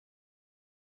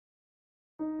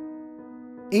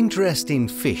Interest in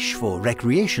fish for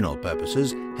recreational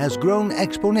purposes has grown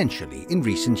exponentially in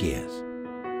recent years.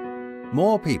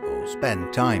 More people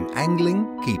spend time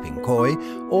angling, keeping koi,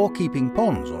 or keeping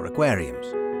ponds or aquariums.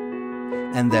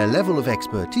 And their level of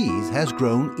expertise has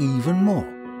grown even more.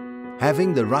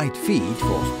 Having the right feed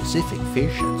for specific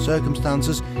fish and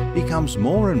circumstances becomes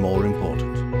more and more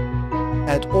important.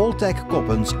 At Alltech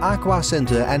Koppen's Aqua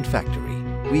Center and Factory,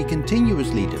 we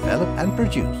continuously develop and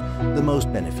produce the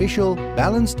most beneficial,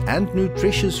 balanced and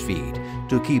nutritious feed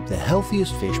to keep the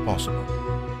healthiest fish possible.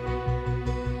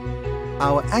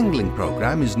 Our angling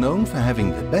program is known for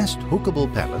having the best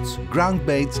hookable pellets, ground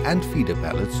baits and feeder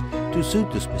pellets to suit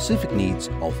the specific needs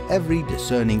of every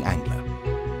discerning angler.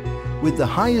 With the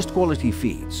highest quality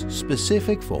feeds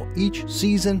specific for each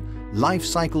season, life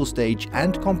cycle stage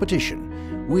and competition,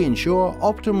 we ensure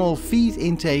optimal feed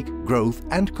intake, growth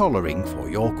and colouring for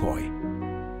your koi.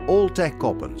 Alltech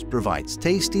Koppen's provides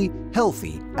tasty,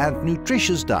 healthy and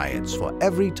nutritious diets for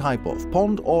every type of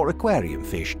pond or aquarium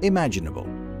fish imaginable.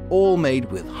 All made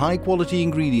with high quality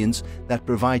ingredients that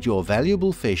provide your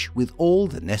valuable fish with all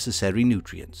the necessary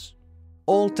nutrients.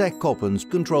 Alltech Koppen's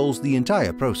controls the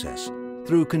entire process.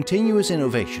 Through continuous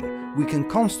innovation, we can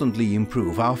constantly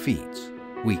improve our feeds.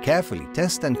 We carefully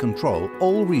test and control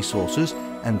all resources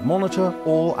and monitor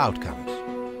all outcomes.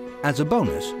 As a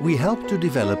bonus, we help to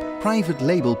develop private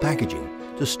label packaging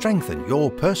to strengthen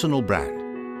your personal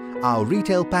brand. Our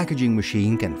retail packaging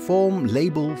machine can form,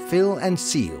 label, fill and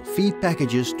seal feed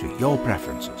packages to your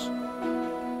preferences.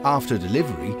 After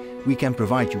delivery, we can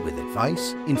provide you with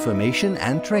advice, information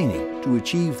and training to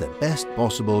achieve the best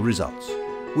possible results.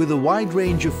 With a wide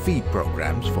range of feed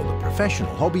programs for the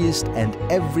professional hobbyist and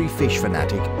every fish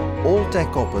fanatic,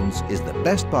 Alltech Koppen's is the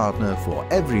best partner for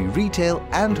every retail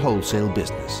and wholesale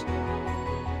business.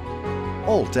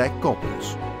 Alltech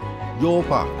Koppen's, your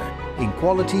partner in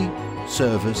quality,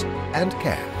 service and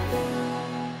care.